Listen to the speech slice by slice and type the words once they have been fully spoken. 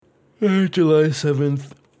July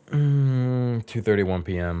 7th, 2:31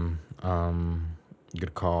 p.m.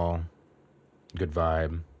 Good call, good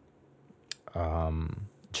vibe,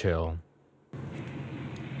 chill.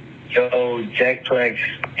 Yo, Jack Flex,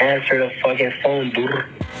 answer the fucking phone, dude.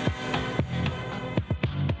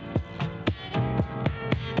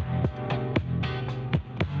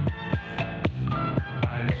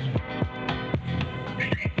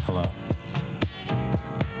 Hello.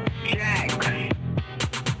 Jack.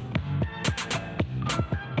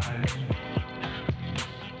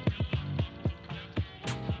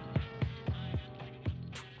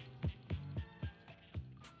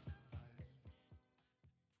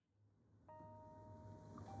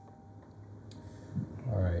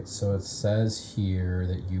 Alright, so it says here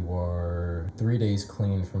that you are 3 days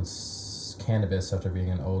clean from cannabis after being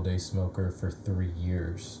an all-day smoker for 3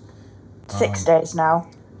 years. 6 days now.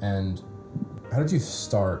 And how did you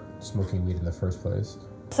start smoking weed in the first place?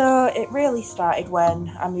 So it really started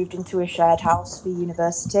when I moved into a shared house for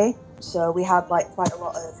university. So we had quite a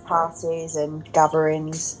lot of parties and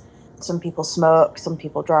gatherings. Some people smoked, some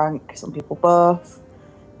people drank, some people both.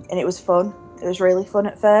 And it was fun. It was really fun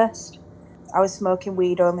at first. I was smoking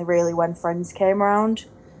weed only really when friends came around,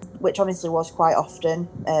 which honestly was quite often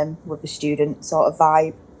with the student sort of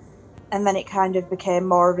vibe. And then it kind of became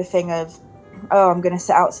more of a thing of, oh, I'm going to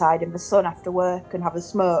sit outside in the sun after work and have a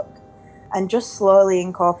smoke. And just slowly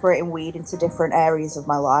incorporating weed into different areas of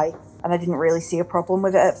my life. And I didn't really see a problem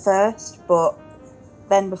with it at first, but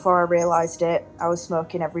then before I realised it, I was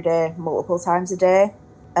smoking every day, multiple times a day,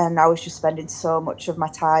 and I was just spending so much of my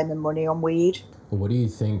time and money on weed. What do you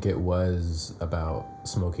think it was about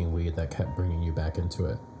smoking weed that kept bringing you back into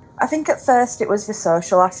it? I think at first it was the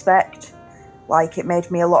social aspect. It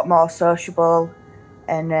made me a lot more sociable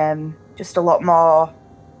and just a lot more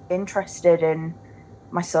interested in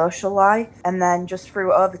my social life. And then just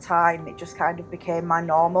through over time, it just kind of became my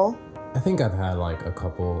normal. I think I've had a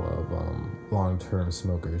couple of long-term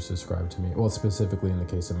smokers describe to me, well, specifically in the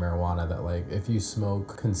case of marijuana, that if you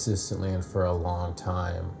smoke consistently and for a long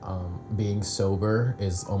time, being sober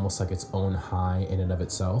is almost like its own high in and of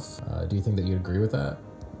itself. Do you think that you agree with that?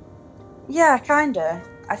 Yeah, kinda.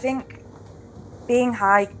 I think being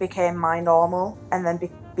high became my normal, and then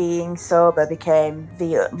being sober became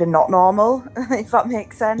the not normal, if that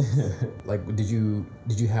makes sense.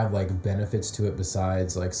 Did you have benefits to it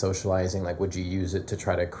besides socializing? Would you use it to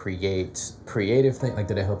try to create creative things?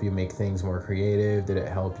 Did it help you make things more creative? Did it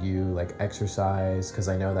help you exercise? Because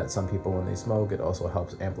I know that some people, when they smoke, it also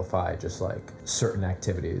helps amplify just certain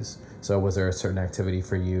activities. So was there a certain activity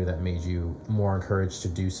for you that made you more encouraged to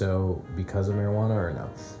do so because of marijuana, or no?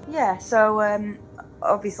 Yeah, so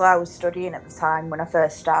obviously I was studying at the time when I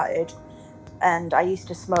first started, and I used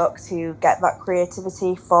to smoke to get that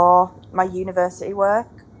creativity for my university work.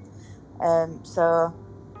 So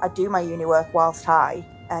I do my uni work whilst high,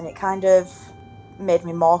 and it kind of made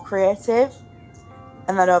me more creative.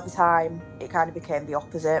 And then over time, it kind of became the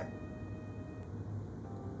opposite.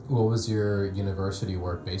 What was your university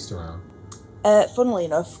work based around? Funnily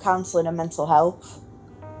enough, counselling and mental health.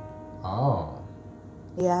 Oh.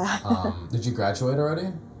 Yeah. Did you graduate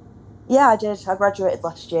already? Yeah, I did. I graduated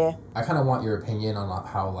last year. I kind of want your opinion on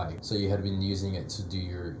how so you had been using it to do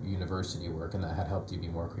your university work and that had helped you be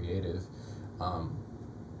more creative.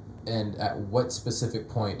 And at what specific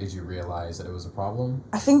point did you realize that it was a problem?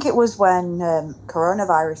 I think it was when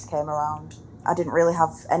coronavirus came around. I didn't really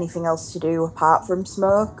have anything else to do apart from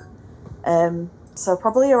smoke. So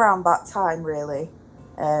probably around that time, really.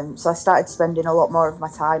 So I started spending a lot more of my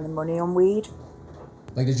time and money on weed.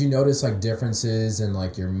 Did you notice differences in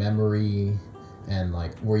your memory, and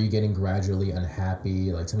were you getting gradually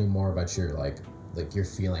unhappy? Tell me more about your your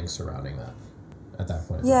feelings surrounding that at that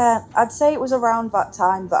point. Yeah, I'd say it was around that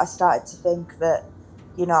time that I started to think that,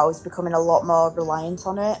 I was becoming a lot more reliant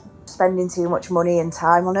on it, spending too much money and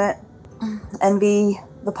time on it. And the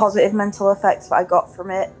positive mental effects that I got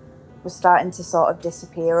from it was starting to sort of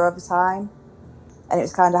disappear over time. And it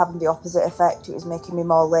was kind of having the opposite effect. It was making me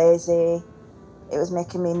more lazy. It was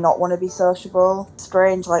making me not want to be sociable.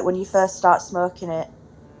 Strange, when you first start smoking it,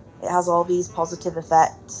 it has all these positive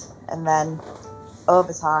effects. And then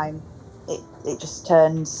over time, it just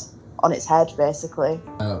turns on its head, basically.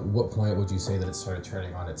 What point would you say that it started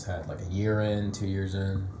turning on its head? A year in, 2 years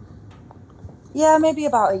in? Yeah, maybe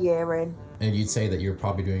about a year in. And you'd say that you're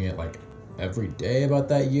probably doing it every day about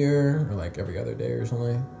that year, or every other day or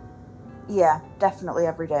something? Yeah, definitely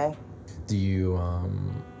every day. Do you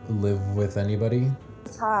live with anybody?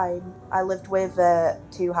 At the time, I lived with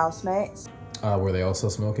 2 housemates. Were they also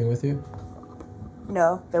smoking with you?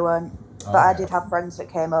 No, they weren't. Oh, but I okay. did have friends that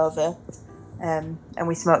came over, and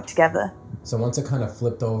we smoked together. So once it kind of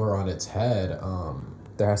flipped over on its head,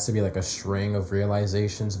 there has to be like a string of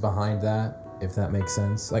realizations behind that, if that makes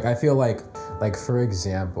sense. Like I feel like for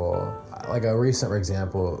example, like a recent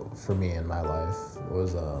example for me in my life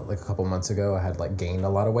was like a couple months ago, I had like gained a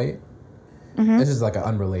lot of weight. Mm-hmm. This is like an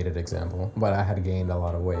unrelated example, but I had gained a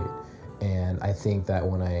lot of weight. And I think that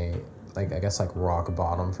when I guess like rock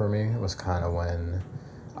bottom for me was kind of when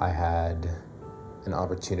I had an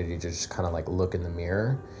opportunity to just kind of like look in the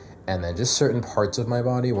mirror, and then just certain parts of my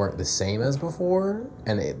body weren't the same as before.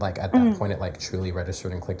 And it like at that point, it like truly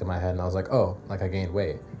registered and clicked in my head. And I was like, oh, like I gained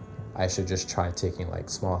weight. I should just try taking like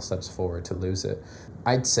small steps forward to lose it.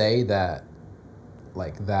 I'd say that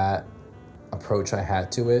like that approach I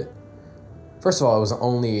had to it, first of all, it was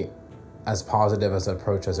only as positive as an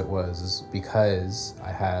approach as it was because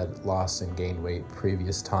I had lost and gained weight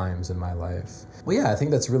previous times in my life. Well, yeah, I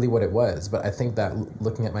think that's really what it was. But I think that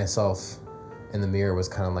looking at myself in the mirror was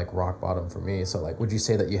kind of like rock bottom for me. So like, would you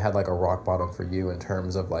say that you had like a rock bottom for you in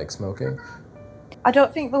terms of like smoking? I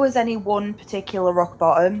don't think there was any one particular rock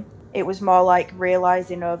bottom. It was more like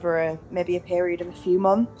realising over maybe a period of a few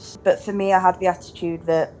months. But for me, I had the attitude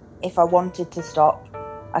that if I wanted to stop,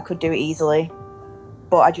 I could do it easily.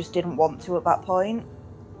 But I just didn't want to at that point.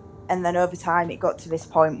 And then over time, it got to this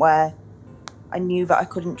point where I knew that I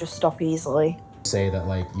couldn't just stop easily. Say that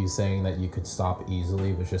like you saying that you could stop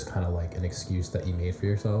easily was just kind of like an excuse that you made for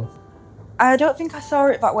yourself? I don't think I saw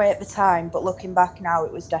it that way at the time, but looking back now,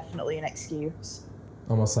 it was definitely an excuse.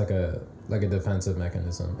 Almost like a defensive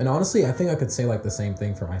mechanism. And honestly, I think I could say like the same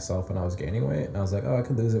thing for myself when I was gaining weight. And I was like, oh, I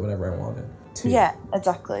could lose it whenever I wanted to. Yeah,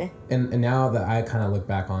 exactly. And now that I kind of look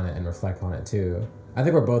back on it and reflect on it too, I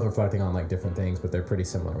think we're both reflecting on like different things, but they're pretty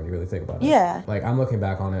similar when you really think about it. Yeah. Like I'm looking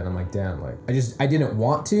back on it and I'm like, damn, like I didn't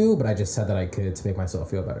want to, but I just said that I could to make myself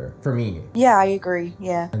feel better. For me. Yeah, I agree.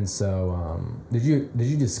 Yeah. And so, did you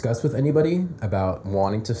discuss with anybody about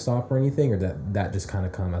wanting to stop or anything, or that just kind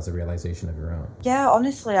of come as a realization of your own? Yeah,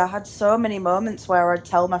 honestly, I had so many moments where I'd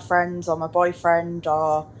tell my friends or my boyfriend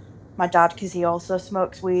or my dad, because he also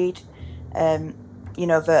smokes weed,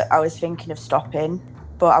 that I was thinking of stopping.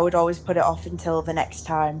 But I would always put it off until the next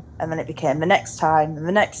time. And then it became the next time and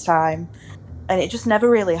the next time. And it just never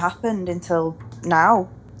really happened until now.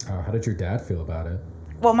 How did your dad feel about it?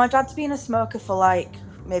 Well, my dad's been a smoker for like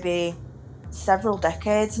maybe several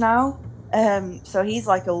decades now. So he's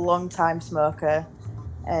like a long time smoker.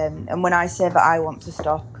 And when I say that I want to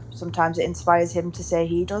stop, sometimes it inspires him to say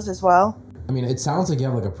he does as well. I mean, it sounds like you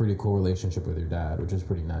have like a pretty cool relationship with your dad, which is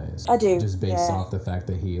pretty nice. I do. Just based off the fact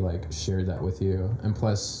that he like shared that with you. And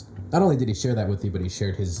plus, not only did he share that with you, but he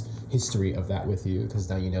shared his history of that with you, because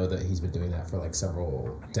now you know that he's been doing that for like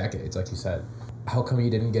several decades, like you said. How come you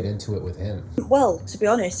didn't get into it with him? Well, to be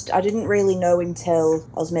honest, I didn't really know until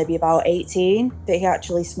I was maybe about 18 that he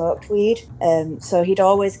actually smoked weed. So he'd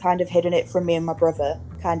always kind of hidden it from me and my brother,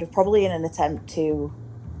 kind of probably in an attempt to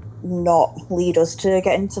not lead us to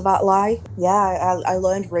get into that lie. Yeah, I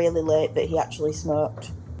learned really late that he actually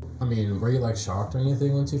smoked. I mean, were you like shocked or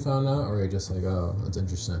anything once you found out, or were you just like, oh, that's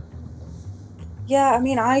interesting? Yeah, I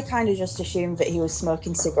mean, I kind of just assumed that he was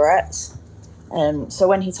smoking cigarettes. So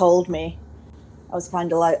when he told me, I was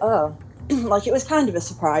kind of like, oh, like it was kind of a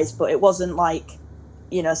surprise, but it wasn't like,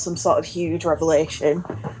 some sort of huge revelation.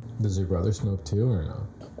 Does your brother smoke too, or no?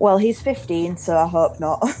 Well, he's 15, so I hope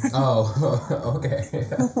not. Oh, okay.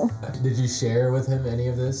 Did you share with him any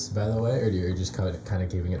of this, by the way, or are you just kind of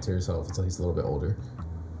keeping it to yourself until he's a little bit older?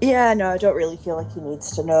 Yeah, no, I don't really feel like he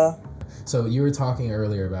needs to know. So you were talking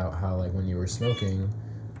earlier about how, like, when you were smoking...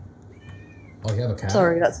 Oh, you have a cat?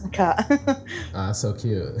 Sorry, that's my cat. So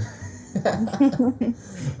cute.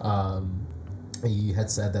 You had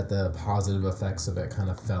said that the positive effects of it kind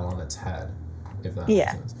of fell on its head, if that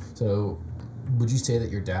makes sense. So... would you say that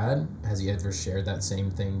your dad, has he ever shared that same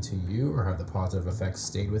thing to you, or have the positive effects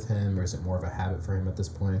stayed with him, or is it more of a habit for him at this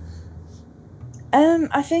point?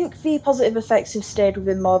 I think the positive effects have stayed with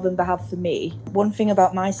him more than they have for me. One thing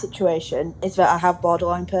about my situation is that I have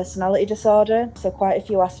borderline personality disorder, so quite a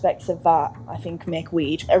few aspects of that, I think, make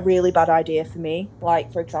weed a really bad idea for me.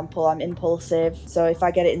 Like, for example, I'm impulsive, so if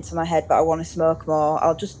I get it into my head that I want to smoke more,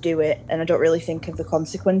 I'll just do it, and I don't really think of the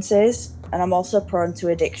consequences. And I'm also prone to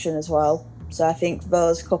addiction as well. So I think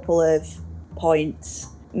those couple of points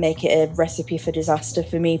make it a recipe for disaster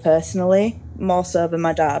for me personally, more so than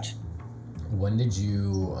my dad. When did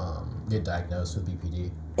you get diagnosed with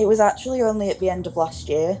BPD? It was actually only at the end of last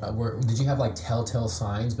year. Did you have like telltale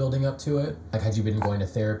signs building up to it? Like, had you been going to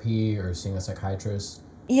therapy or seeing a psychiatrist?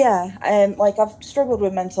 Yeah, I've struggled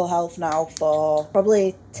with mental health now for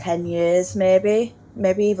probably 10 years maybe.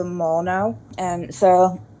 maybe even more now.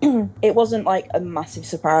 So it wasn't like a massive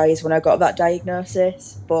surprise when I got that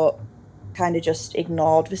diagnosis, but kind of just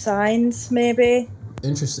ignored the signs, maybe.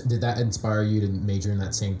 Interesting. Did that inspire you to major in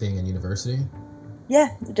that same thing in university?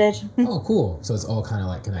 Yeah, it did. Oh, cool. So it's all kind of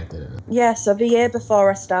like connected. Yeah, so the year before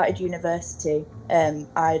I started university,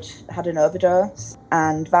 I'd had an overdose,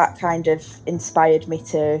 and that kind of inspired me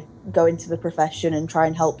to go into the profession and try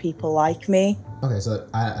and help people like me. Okay, so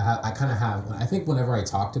I kind of have, I think whenever I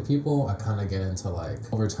talk to people, I kind of get into like,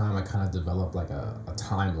 over time, I kind of develop like a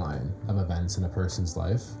timeline of events in a person's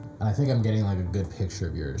life. And I think I'm getting like a good picture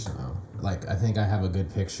of yours now. Like, I think I have a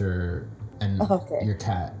good picture, and your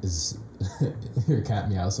cat is, your cat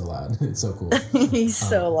meows so loud. It's so cool. He's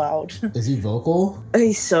so loud. Is he vocal?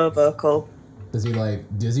 He's so vocal. Does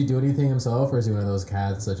he do anything himself, or is he one of those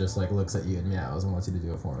cats that just like looks at you and meows and wants you to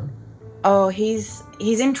do it for him? Oh, he's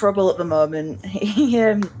in trouble at the moment.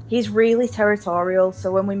 He's really territorial.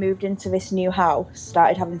 So when we moved into this new house,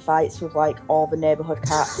 started having fights with like all the neighborhood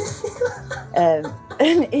cats. And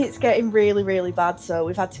it's getting really, really bad. So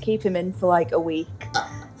we've had to keep him in for like a week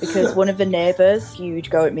because one of the neighbors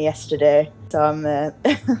huge go at me yesterday. So I'm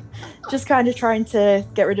just kind of trying to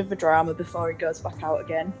get rid of the drama before he goes back out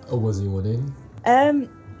again. Oh, was he winning?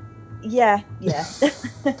 Yeah.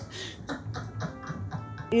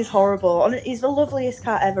 He's horrible. He's the loveliest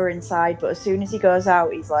cat ever inside, but as soon as he goes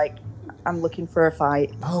out, he's like, I'm looking for a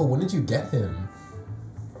fight. Oh, when did you get him?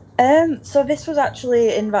 So this was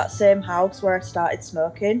actually in that same house where I started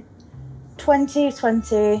smoking.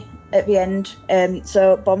 2020 at the end.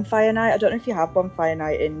 So bonfire night. I don't know if you have bonfire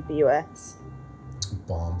night in the US.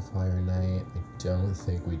 Bonfire night? I don't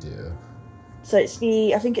think we do. So I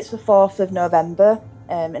think it's the 4th of November.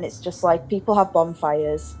 And it's just like people have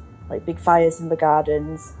bonfires, like big fires in the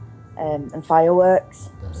gardens, and fireworks.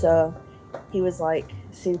 So he was like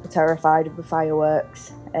super terrified of the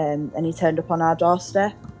fireworks, and he turned up on our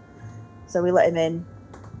doorstep. So we let him in,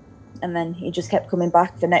 and then he just kept coming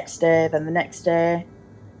back the next day, then the next day,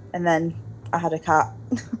 and then I had a cat.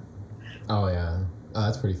 Oh yeah,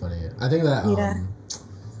 that's pretty funny. I think that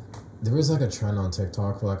there was like a trend on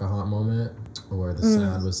TikTok for like a hot moment where the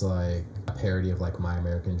sound was like a parody of like My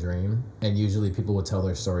American Dream, and usually people would tell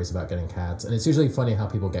their stories about getting cats, and it's usually funny how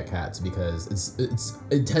people get cats because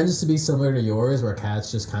it tends to be similar to yours where cats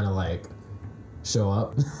just kind of like show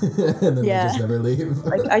up and then they just never leave.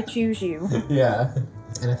 Like, I choose you. Yeah.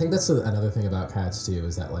 And I think that's another thing about cats too,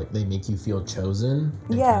 is that like they make you feel chosen.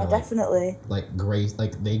 Yeah, definitely. Like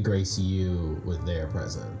they grace you with their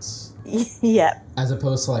presence. Yeah. As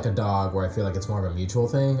opposed to like a dog, where I feel like it's more of a mutual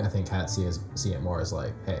thing. I think cats see it more as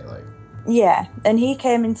like, hey, like. Yeah, and he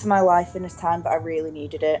came into my life in a time that I really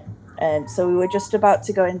needed it. So we were just about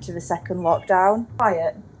to go into the second lockdown.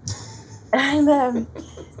 Quiet. And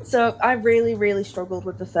so I really, really struggled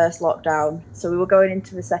with the first lockdown. So we were going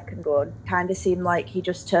into the second one. Kind of seemed like he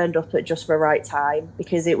just turned up at just the right time,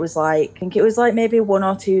 because it was like, I think it was like maybe 1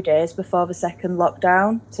 or 2 days before the second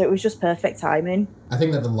lockdown. So it was just perfect timing. I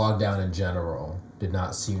think that the lockdown in general did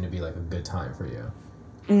not seem to be like a good time for you.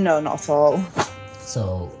 No, not at all.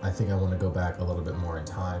 So I think I want to go back a little bit more in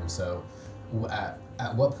time. So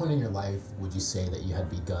at what point in your life would you say that you had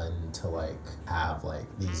begun to like have like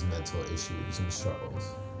these mental issues and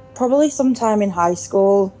struggles? Probably sometime in high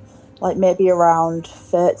school, like maybe around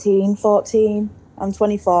 13, 14. I'm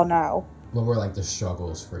 24 now. What were like the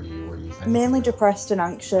struggles for you? Were you mainly depressed and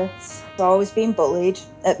anxious? So I was being bullied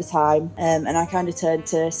at the time, and I kind of turned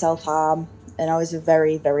to self-harm, and I was a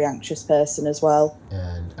very, very anxious person as well.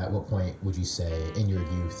 And at what point would you say in your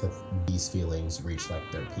youth that these feelings reached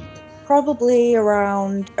like their peak? Probably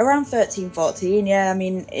around 13, 14, yeah. I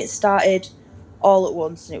mean, it started all at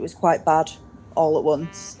once, and it was quite bad all at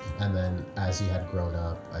once. And then as you had grown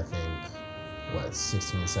up, I think,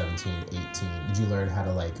 16, 17, 18, did you learn how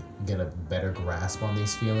to like get a better grasp on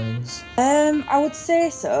these feelings? I would say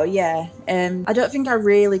so, yeah. I don't think I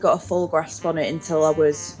really got a full grasp on it until I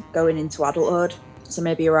was going into adulthood. So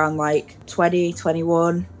maybe around like 20,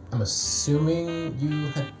 21. I'm assuming you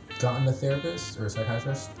had gotten a therapist or a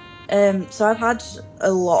psychiatrist? So I've had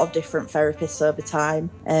a lot of different therapists over time.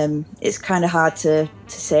 It's kind of hard to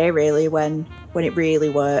say really when it really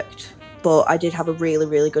worked. But I did have a really,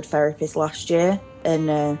 really good therapist last year,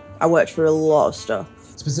 and I worked through a lot of stuff.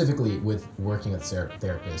 Specifically with working with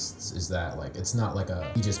therapists, is that like it's not like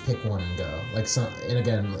you just pick one and go. Like and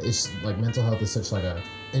again, it's like mental health is such like a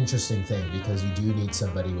interesting thing, because you do need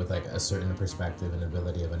somebody with like a certain perspective and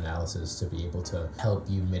ability of analysis to be able to help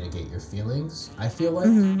you mitigate your feelings. I feel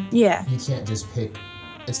like Yeah, you can't just pick.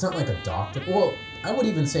 It's not like a doctor. Well, I would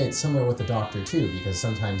even say it's similar with the doctor too, because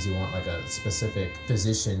sometimes you want like a specific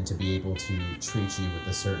physician to be able to treat you with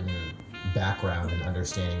a certain background and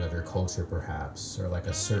understanding of your culture, perhaps, or like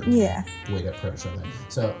a certain way to approach something.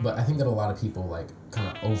 So, but I think that a lot of people like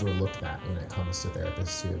kind of overlook that when it comes to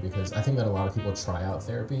therapists too, because I think that a lot of people try out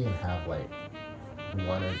therapy and have like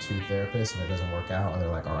one or two therapists and it doesn't work out, and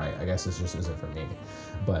they're like, all right, I guess this just isn't for me.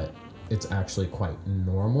 But it's actually quite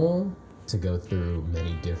normal to go through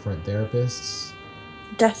many different therapists.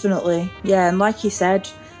 Definitely, yeah. And like you said,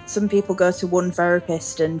 some people go to one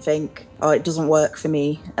therapist and think, oh, it doesn't work for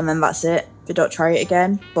me, and then that's it. They don't try it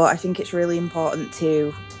again. But I think it's really important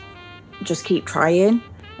to just keep trying,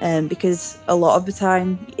 because a lot of the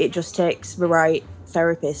time it just takes the right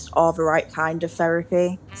therapist or the right kind of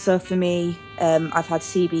therapy. So for me, I've had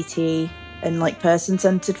CBT and like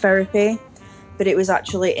person-centered therapy, but it was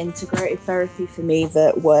actually integrated therapy for me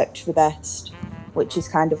that worked the best, which is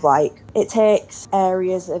kind of like it takes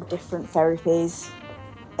areas of different therapies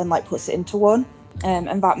and like puts it into one,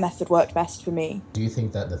 and that method worked best for me. Do you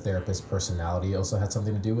think that the therapist's personality also had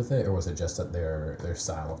something to do with it, or was it just that their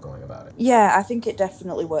style of going about it? Yeah, I think it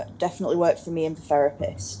definitely worked for me and the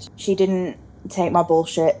therapist. She didn't take my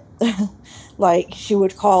bullshit. Like, she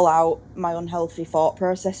would call out my unhealthy thought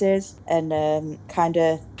processes and kind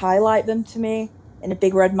of highlight them to me in a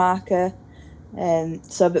big red marker,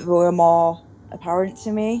 so that they were more apparent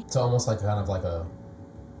to me. It's almost like kind of like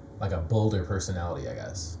a bolder personality, I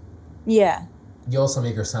guess. Yeah. You also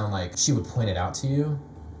make her sound like she would point it out to you,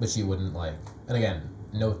 but she wouldn't like, and again,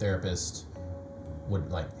 no therapist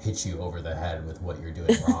would like hit you over the head with what you're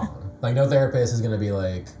doing wrong. Like, no therapist is going to be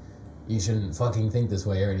like, you shouldn't fucking think this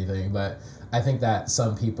way or anything. But I think that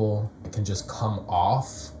some people can just come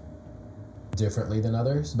off differently than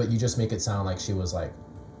others, but you just make it sound like she was like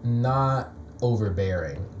not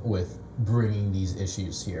overbearing with bringing these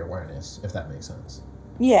issues to your awareness, if that makes sense.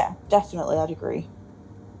 Yeah, definitely, I'd agree.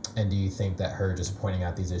 And do you think that her just pointing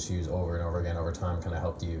out these issues over and over again over time kind of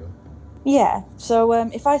helped you? Yeah, so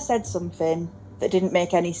if I said something that didn't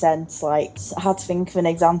make any sense, like, I had to think of an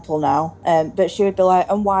example now, but she would be like,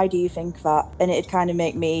 and why do you think that? And it'd kind of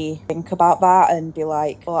make me think about that and be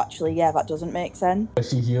like, well, actually, yeah, that doesn't make sense. Was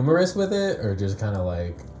she humorous with it, or just kind of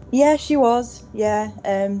like... Yeah, she was, yeah.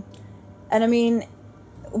 And I mean,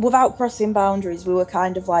 without crossing boundaries, we were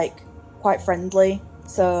kind of like quite friendly.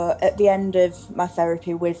 So at the end of my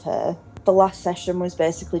therapy with her, the last session was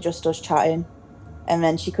basically just us chatting, and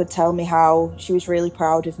then she could tell me how she was really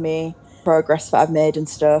proud of me, progress that I've made and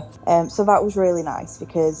stuff. So that was really nice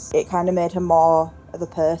because it kind of made her more of a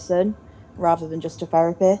person rather than just a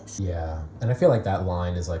therapist. Yeah, and I feel like that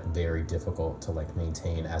line is like very difficult to like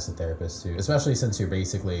maintain as a therapist too, especially since you're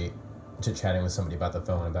basically chit-chatting with somebody about the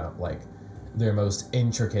phone about like their most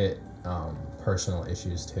intricate personal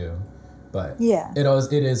issues too. But yeah, it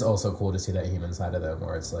is also cool to see that human side of them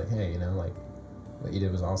where it's like, hey, you know, like what you did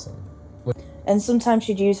was awesome. And sometimes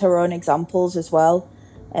she'd use her own examples as well,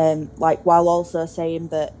 like while also saying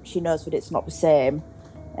that she knows that it's not the same,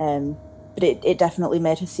 but it definitely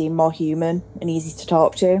made her seem more human and easy to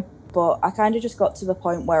talk to. But I kind of just got to the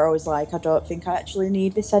point where I was like, I don't think I actually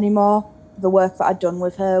need this anymore. The work that I'd done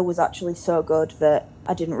with her was actually so good that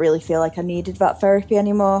I didn't really feel like I needed that therapy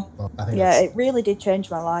anymore. Well, I think it really did change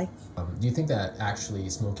my life. Do you think that actually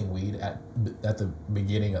smoking weed at the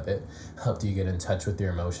beginning of it helped you get in touch with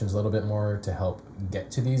your emotions a little bit more to help get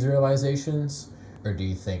to these realizations? Or do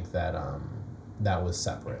you think that that was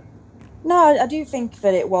separate? No, I do think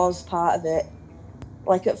that it was part of it.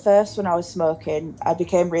 Like at first when I was smoking, I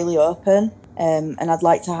became really open, and I'd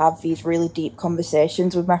like to have these really deep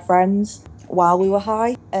conversations with my friends while we were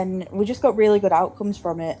high, and we just got really good outcomes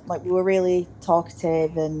from it. Like, we were really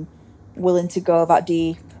talkative and willing to go that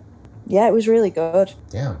deep. Yeah, it was really good.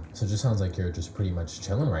 Damn, so it just sounds like you're just pretty much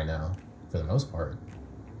chilling right now, for the most part.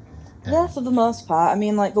 And yeah, for the most part. I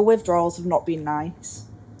mean, like, the withdrawals have not been nice,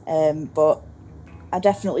 but I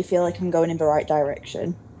definitely feel like I'm going in the right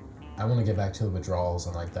direction. I want to get back to the withdrawals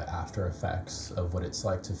and like the after effects of what it's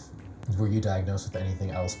like to... Were you diagnosed with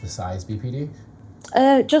anything else besides BPD?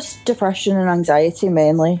 Just depression and anxiety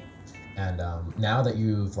mainly. And now that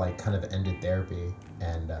you've like kind of ended therapy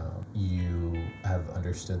and you have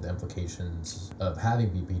understood the implications of having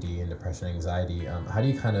BPD and depression and anxiety, how do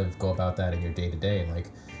you kind of go about that in your day-to-day? Like,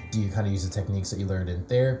 do you kind of use the techniques that you learned in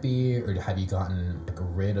therapy, or have you gotten like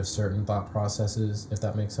rid of certain thought processes, if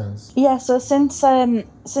that makes sense? Yeah, so since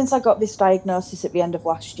I got this diagnosis at the end of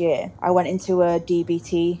last year, I went into a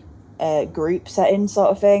DBT group setting sort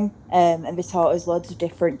of thing, and they taught us loads of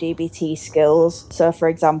different DBT skills. So for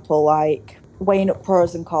example, like weighing up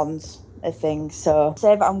pros and cons, of things. So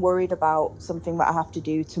say that I'm worried about something that I have to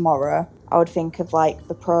do tomorrow, I would think of like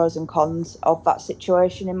the pros and cons of that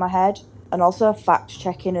situation in my head, and also fact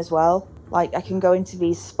checking as well. Like I can go into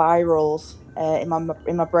these spirals in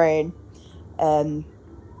my brain.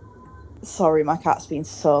 Sorry, my cat's being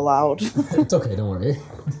so loud. It's okay, don't worry.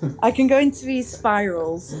 I can go into these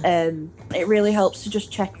spirals. It really helps to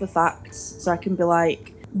just check the facts, so I can be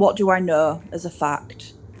like, what do I know as a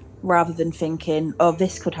fact? Rather than thinking, oh,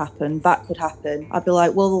 this could happen, that could happen. I'd be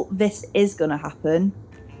like, well, this is going to happen,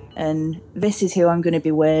 and this is who I'm going to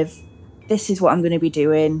be with, this is what I'm going to be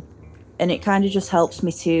doing, and it kind of just helps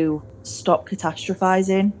me to stop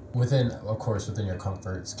catastrophizing. Within your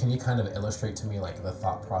comforts, can you kind of illustrate to me like the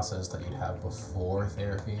thought process that you'd have before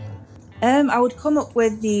therapy? I would come up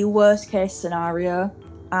with the worst case scenario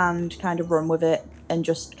and kind of run with it, and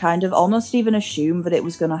just kind of almost even assume that it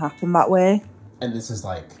was going to happen that way. And this is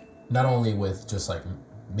like not only with just like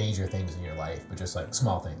major things in your life, but just like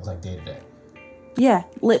small things like day to day. Yeah,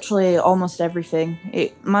 literally almost everything.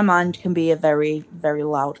 My mind can be a very, very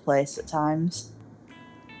loud place at times.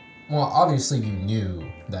 Well, obviously you knew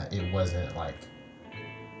that it wasn't like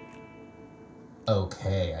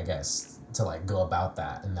okay, I guess, to like go about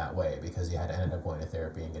that in that way, because you had to end up going to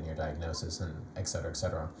therapy and getting your diagnosis and et cetera, et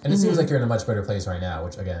cetera. And it seems like you're in a much better place right now,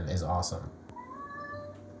 which again is awesome.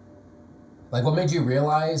 Like, what made you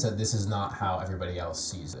realize that this is not how everybody else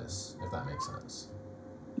sees this, if that makes sense?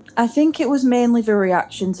 I think it was mainly the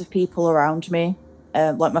reactions of people around me,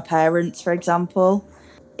 like my parents, for example.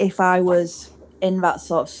 If I was in that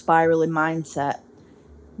sort of spiraling mindset,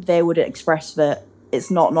 they would express that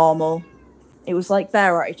it's not normal. It was like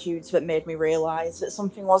their attitudes that made me realise that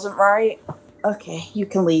something wasn't right. Okay, you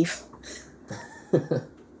can leave. You're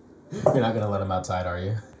not going to let them outside, are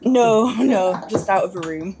you? No, just out of the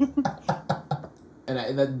room. And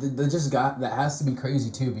that has to be crazy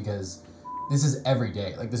too, because this is every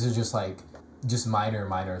day. Like, this is just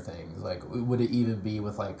minor things. Like, would it even be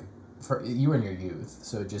with like, for you were in your youth,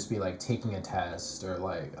 so it'd just be like taking a test, or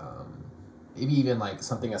like maybe even like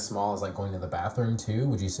something as small as like going to the bathroom too?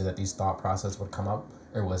 Would you say that these thought processes would come up,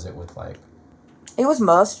 or was it with like? It was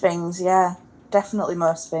most things, yeah, definitely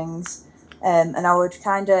most things, and I would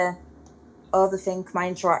kind of overthink my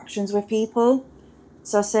interactions with people.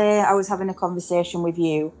 So say I was having a conversation with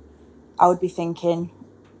you, I would be thinking,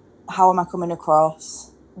 how am I coming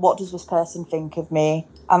across? What does this person think of me?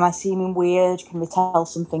 Am I seeming weird? Can we tell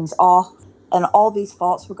something's off? And all these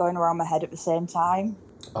thoughts were going around my head at the same time.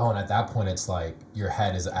 Oh, and at that point, it's like your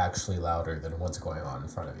head is actually louder than what's going on in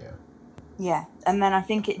front of you. Yeah, and then I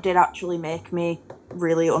think it did actually make me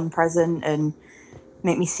really unpresent and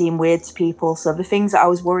make me seem weird to people. So the things that I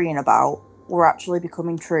was worrying about were actually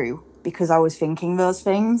becoming true because I was thinking those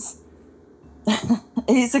things.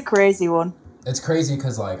 It's a crazy one. It's crazy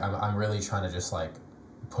because like I'm really trying to just like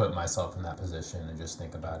put myself in that position and just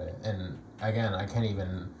think about it. And again, I can't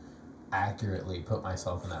even accurately put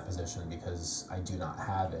myself in that position because I do not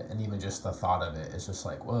have it. And even just the thought of it is just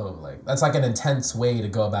like, whoa, like that's like an intense way to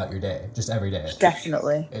go about your day, just every day.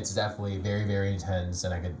 Definitely. It's definitely very, very intense,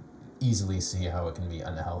 and I could easily see how it can be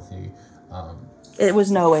unhealthy. It was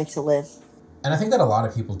no way to live. And I think that a lot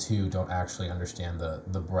of people too don't actually understand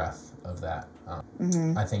the breadth of that.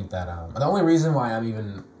 I think that the only reason why I'm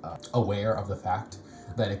even aware of the fact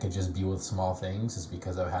that it could just be with small things is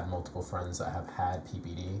because I've had multiple friends that have had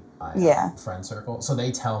PPD. Friend circle, so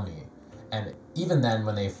they tell me, and even then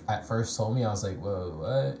when they at first told me, I was like, whoa,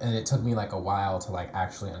 what? And it took me like a while to like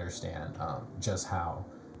actually understand just how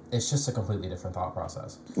it's just a completely different thought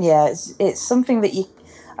process. Yeah, it's something that you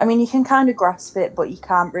can kind of grasp it, but you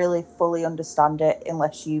can't really fully understand it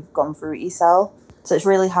unless you've gone through it yourself. So it's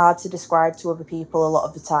really hard to describe to other people a lot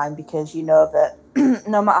of the time, because you know that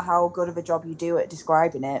no matter how good of a job you do at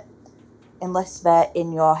describing it, unless they're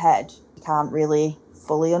in your head, you can't really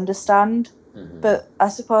fully understand. Mm-hmm. But I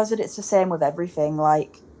suppose that it's the same with everything.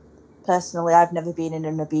 Like, personally, I've never been in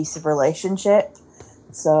an abusive relationship,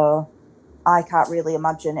 so I can't really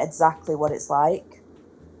imagine exactly what it's like.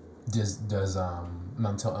 Does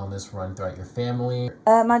mental illness run throughout your family?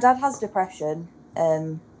 My dad has depression,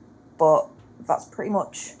 but that's pretty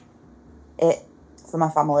much it for my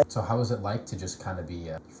family. So how is it like to just kind of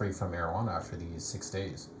be free from marijuana after these 6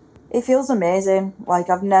 days? It feels amazing.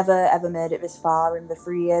 Like, I've never ever made it this far in the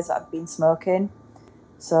 3 years that I've been smoking.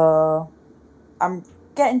 So I'm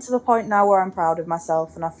getting to the point now where I'm proud of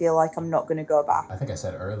myself, and I feel like I'm not going to go back. I think I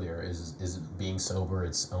said earlier, is being sober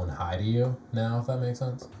its own high to you now, if that makes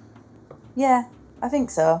sense? Yeah, I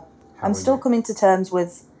think so. I'm still coming to terms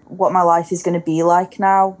with what my life is going to be like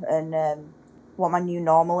now, and what my new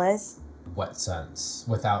normal is. What sense?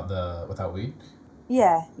 Without weed?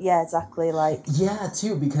 Yeah, exactly. Like, Yeah,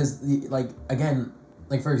 too, because again,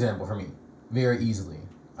 like for example, for me, very easily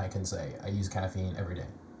I can say I use caffeine every day.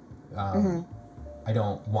 mhm. I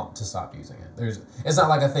don't want to stop using it. It's not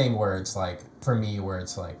like a thing where it's like for me where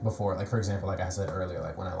it's like before, like for example, like I said earlier,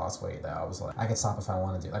 like when I lost weight, that I was like I could stop if I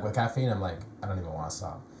wanted to. Like with caffeine, I'm like I don't even want to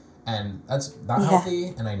stop, and that's not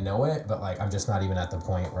healthy, and I know it, but like I'm just not even at the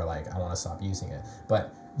point where like I want to stop using it.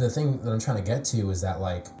 But the thing that I'm trying to get to is that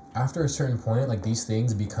like after a certain point, like these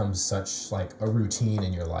things become such like a routine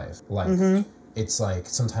in your life, like. Mhm. It's like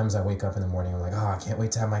sometimes I wake up in the morning, I'm like, oh, I can't wait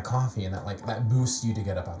to have my coffee, and that boosts you to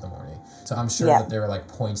get up out the morning. So I'm sure that there were like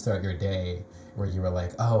points throughout your day where you were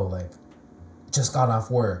like, oh, like just got off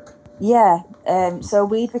work. Yeah. So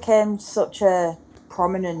weed became such a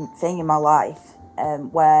prominent thing in my life.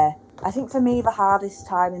 Where I think for me the hardest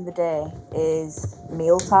time in the day is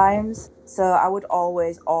meal times. So I would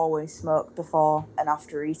always smoke before and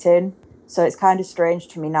after eating. So it's kind of strange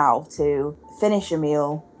to me now to finish a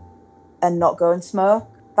meal and not go and smoke.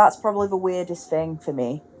 That's probably the weirdest thing for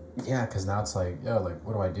me. Yeah, because now it's like, yo, like,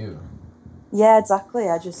 what do I do? Yeah, exactly.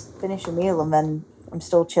 I just finish a meal and then I'm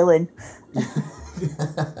still chilling.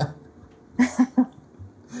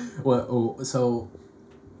 Well, so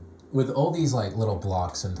with all these like little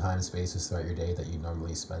blocks and time spaces throughout your day that you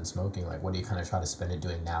normally spend smoking, like what do you kind of try to spend it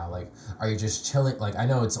doing now? Like, are you just chilling? Like, I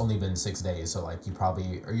know it's only been 6 days, so like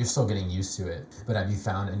you're still getting used to it, but have you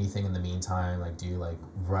found anything in the meantime? Like, do you like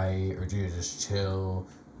write or do you just chill?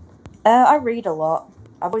 I read a lot.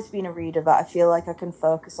 I've always been a reader, but I feel like I can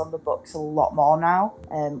focus on the books a lot more now,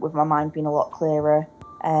 with my mind being a lot clearer.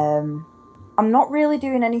 I'm not really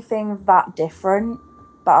doing anything that different,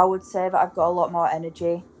 but I would say that I've got a lot more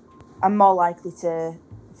energy. I'm more likely to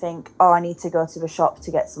think, oh, I need to go to the shop to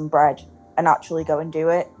get some bread and actually go and do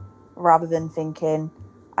it, rather than thinking,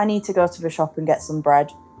 I need to go to the shop and get some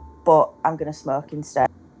bread, but I'm going to smoke instead.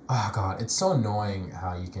 Oh God, it's so annoying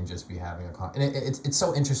how you can just be having and it's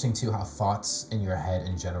so interesting too how thoughts in your head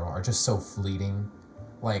in general are just so fleeting.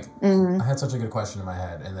 Like, I had such a good question in my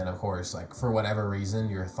head, and then of course, like for whatever reason,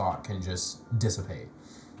 your thought can just dissipate.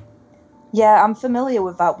 Yeah, I'm familiar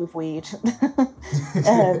with that with weed.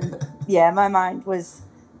 Yeah, my mind was.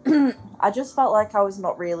 I just felt like I was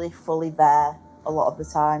not really fully there a lot of the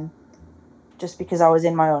time, just because I was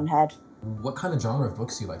in my own head. What kind of genre of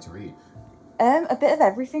books do you like to read? A bit of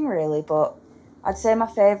everything, really, but I'd say my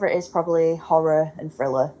favourite is probably horror and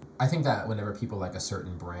thriller. I think that whenever people like a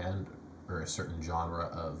certain brand or a certain genre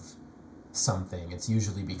of something, it's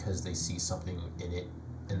usually because they see something in it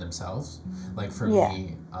in themselves. Like for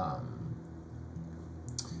me,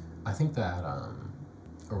 I think that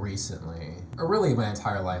recently, or really my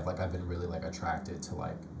entire life, like I've been really like attracted to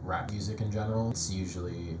like rap music in general. It's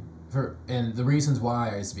usually and the reasons why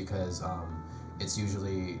is because it's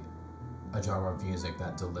usually a genre of music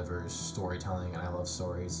that delivers storytelling, and I love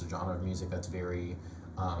stories. It's a genre of music that's very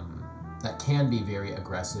that can be very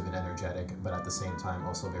aggressive and energetic, but at the same time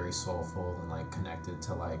also very soulful and like connected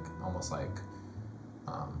to like almost like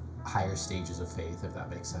higher stages of faith, if that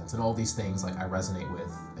makes sense. And all these things like I resonate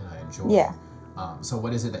with and I enjoy. Yeah. So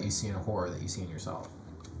what is it that you see in horror that you see in yourself?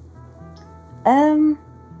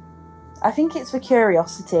 I think it's for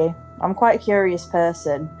curiosity. I'm quite a curious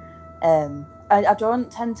person. I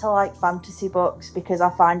don't tend to like fantasy books because I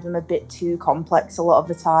find them a bit too complex a lot of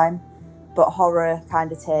the time. But horror kind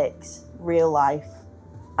of takes real life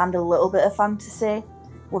and a little bit of fantasy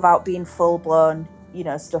without being full blown,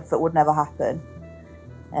 stuff that would never happen.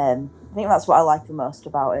 I think that's what I like the most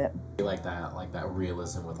about it. You like that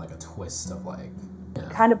realism with like a twist of like, It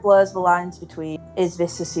kind of blurs the lines between, is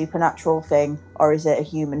this a supernatural thing or is it a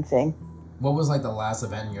human thing? What was like the last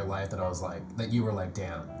event in your life that I was like, that you were like,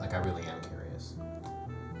 damn, like I really am curious?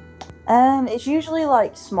 It's usually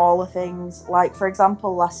like smaller things. Like for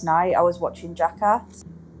example, last night I was watching Jackass,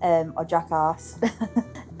 or Jackass,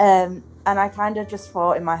 and I kind of just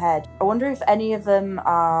thought in my head, I wonder if any of them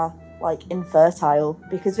are like infertile,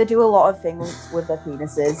 because they do a lot of things with their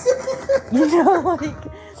penises.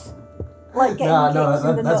 like getting kicked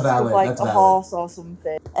in the nuts with like a horse or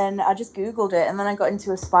something. And I just googled it, and then I got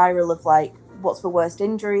into a spiral of like, what's the worst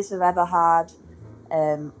injuries I've ever had?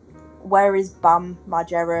 Where is Bam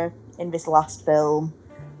Margera in this last film?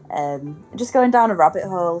 Just going down a rabbit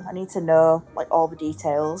hole. I need to know like all the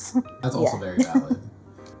details. That's also very valid.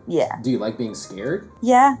 Yeah. Do you like being scared?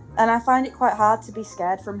 Yeah, and I find it quite hard to be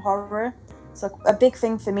scared from horror. So a big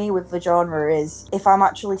thing for me with the genre is if I'm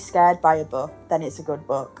actually scared by a book, then it's a good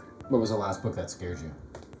book. What was the last book that scared you?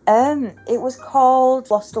 It was called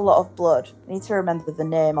Lost a Lot of Blood. I need to remember the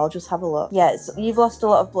name. I'll just have a look. Yeah, it's You've Lost a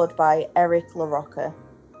Lot of Blood by Eric LaRocca.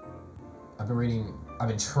 I've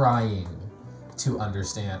been trying to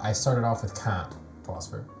understand. I started off with Kant,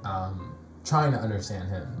 philosopher, trying to understand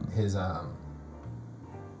him. His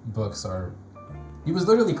books are. He was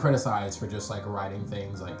literally criticized for just like writing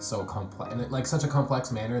things like so complex, in like such a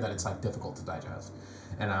complex manner that it's like difficult to digest.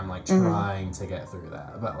 And I'm like trying to get through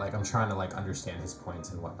that, but like I'm trying to like understand his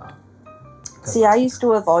points and whatnot. See, I used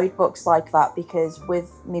to avoid books like that because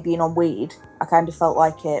with me being on weed, I kind of felt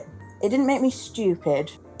like it didn't make me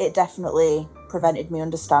stupid. It definitely prevented me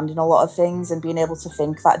understanding a lot of things and being able to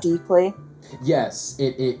think that deeply. Yes,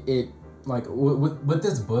 it like with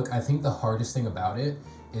this book, I think the hardest thing about it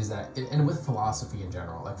is that, and with philosophy in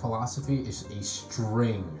general, like philosophy is a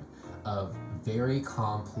string of very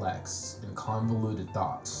complex and convoluted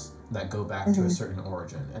thoughts that go back to a certain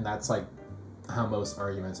origin, and that's like how most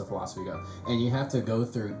arguments of philosophy go. And you have to go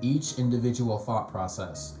through each individual thought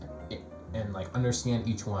process and like understand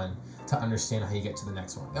each one to understand how you get to the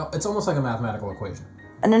next one. It's almost like a mathematical equation.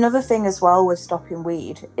 And another thing as well with stopping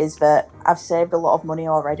weed is that I've saved a lot of money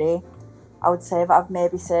already. I would say that I've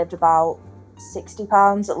maybe saved about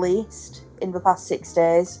 £60 at least in the past 6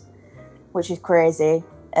 days, which is crazy.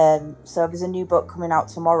 So there's a new book coming out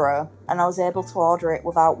tomorrow, and I was able to order it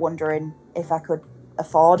without wondering if I could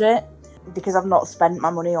afford it. Because I've not spent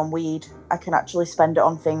my money on weed, I can actually spend it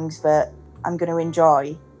on things that I'm going to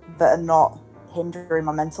enjoy that are not hindering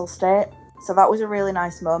my mental state. So that was a really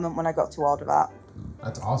nice moment when I got to order that.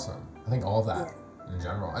 That's awesome. I think all of that in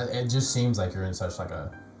general. It just seems like you're in such like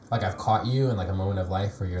I've caught you in like a moment of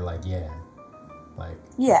life where you're like, yeah,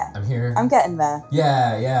 I'm here. I'm getting there.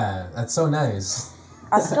 Yeah. That's so nice.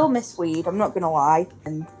 I still miss weed, I'm not going to lie.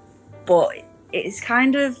 But it's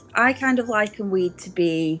I kind of liken weed to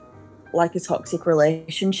be like a toxic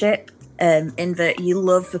relationship, in that you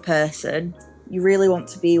love the person, you really want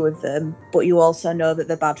to be with them, but you also know that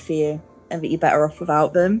they're bad for you and that you're better off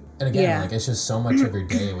without them. And again, like it's just so much of your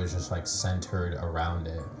day was just like centered around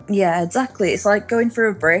it. Yeah, exactly. It's like going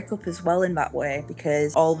through a breakup as well in that way,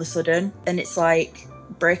 because all of a sudden, and it's like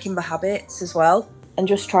breaking the habits as well and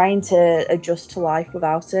just trying to adjust to life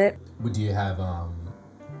without it. Would you have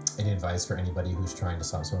any advice for anybody who's trying to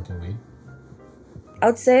stop smoking weed? I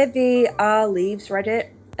would say the R Leaves Reddit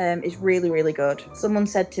is really, really good. Someone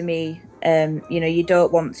said to me, you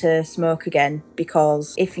don't want to smoke again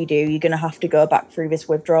because if you do, you're going to have to go back through this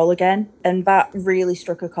withdrawal again. And that really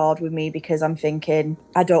struck a chord with me because I'm thinking,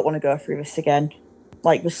 I don't want to go through this again.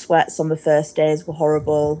 Like the sweats on the first days were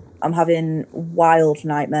horrible. I'm having wild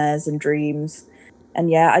nightmares and dreams. And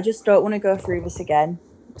yeah, I just don't want to go through this again.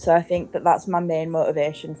 So I think that that's my main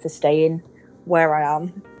motivation for staying where I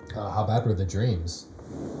am. How bad were the dreams?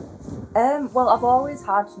 Well, I've always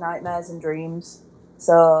had nightmares and dreams,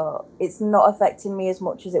 so it's not affecting me as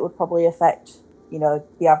much as it would probably affect,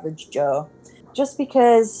 the average Joe. Just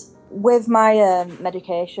because with my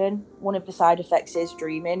medication, one of the side effects is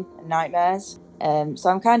dreaming and nightmares. So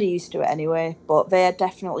I'm kind of used to it anyway, but they are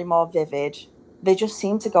definitely more vivid. They just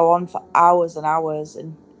seem to go on for hours and hours,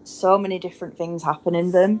 and so many different things happen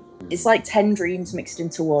in them. It's like 10 dreams mixed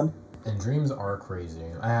into one. And dreams are crazy.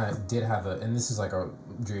 I did have and this is like a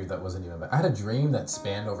dream that wasn't even bad. I had a dream that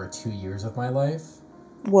spanned over 2 years of my life.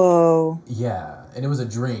 Whoa. Yeah, and it was a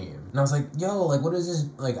dream. And I was like, yo, like, what is this?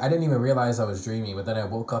 Like, I didn't even realize I was dreaming, but then I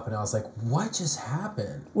woke up and I was like, what just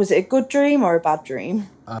happened? Was it a good dream or a bad dream?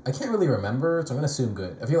 I can't really remember, so I'm going to assume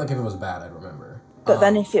good. I feel like if it was bad, I'd remember. But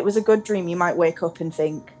then if it was a good dream, you might wake up and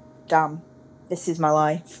think, damn, this is my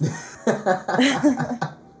life.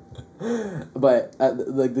 But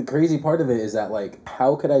like the crazy part of it is that like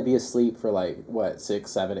how could I be asleep for like 6,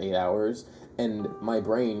 7, 8 hours and my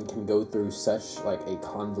brain can go through such like a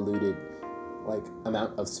convoluted like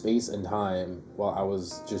amount of space and time while I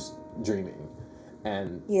was just dreaming.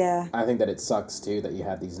 And yeah, I think that it sucks too that you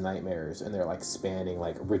have these nightmares and they're like spanning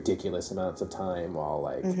like ridiculous amounts of time while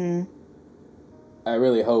like I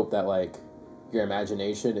really hope that like your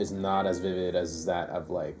imagination is not as vivid as that of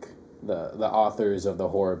like the authors of the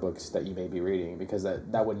horror books that you may be reading, because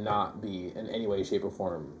that would not be in any way, shape, or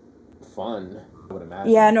form fun, I would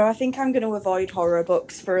imagine. Yeah, no, I think I'm going to avoid horror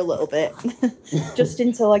books for a little bit, just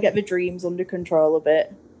until I get the dreams under control a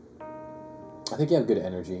bit. I think you have good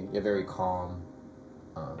energy. You have very calm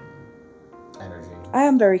energy. I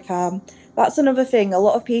am very calm. That's another thing. A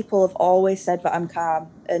lot of people have always said that I'm calm,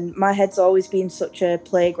 and my head's always been such a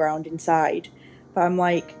playground inside. But I'm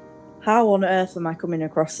like, how on earth am I coming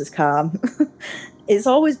across as calm? It's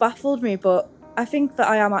always baffled me, but I think that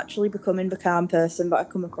I am actually becoming the calm person that I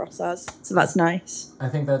come across as. So that's nice. I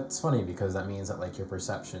think that's funny because that means that like your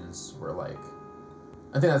perceptions were like...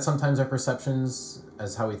 I think that sometimes our perceptions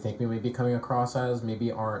as how we think we may be coming across as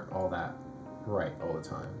maybe aren't all that right all the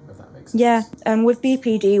time, if that makes sense. Yeah, and with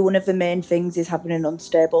BPD, one of the main things is having an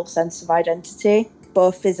unstable sense of identity,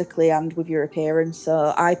 both physically and with your appearance.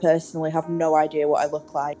 So I personally have no idea what I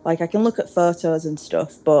look like. Like, I can look at photos and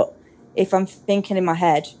stuff, but if I'm thinking in my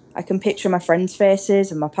head, I can picture my friends'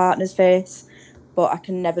 faces and my partner's face, but I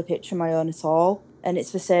can never picture my own at all. And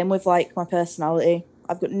it's the same with, like, my personality.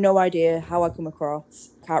 I've got no idea how I come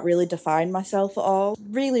across. Can't really define myself at all.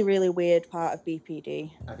 Really, really weird part of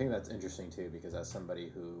BPD. I think that's interesting too, because as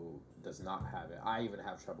somebody who does not have it, I even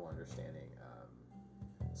have trouble understanding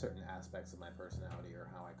certain aspects of my personality or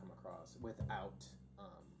how I come across without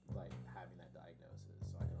like having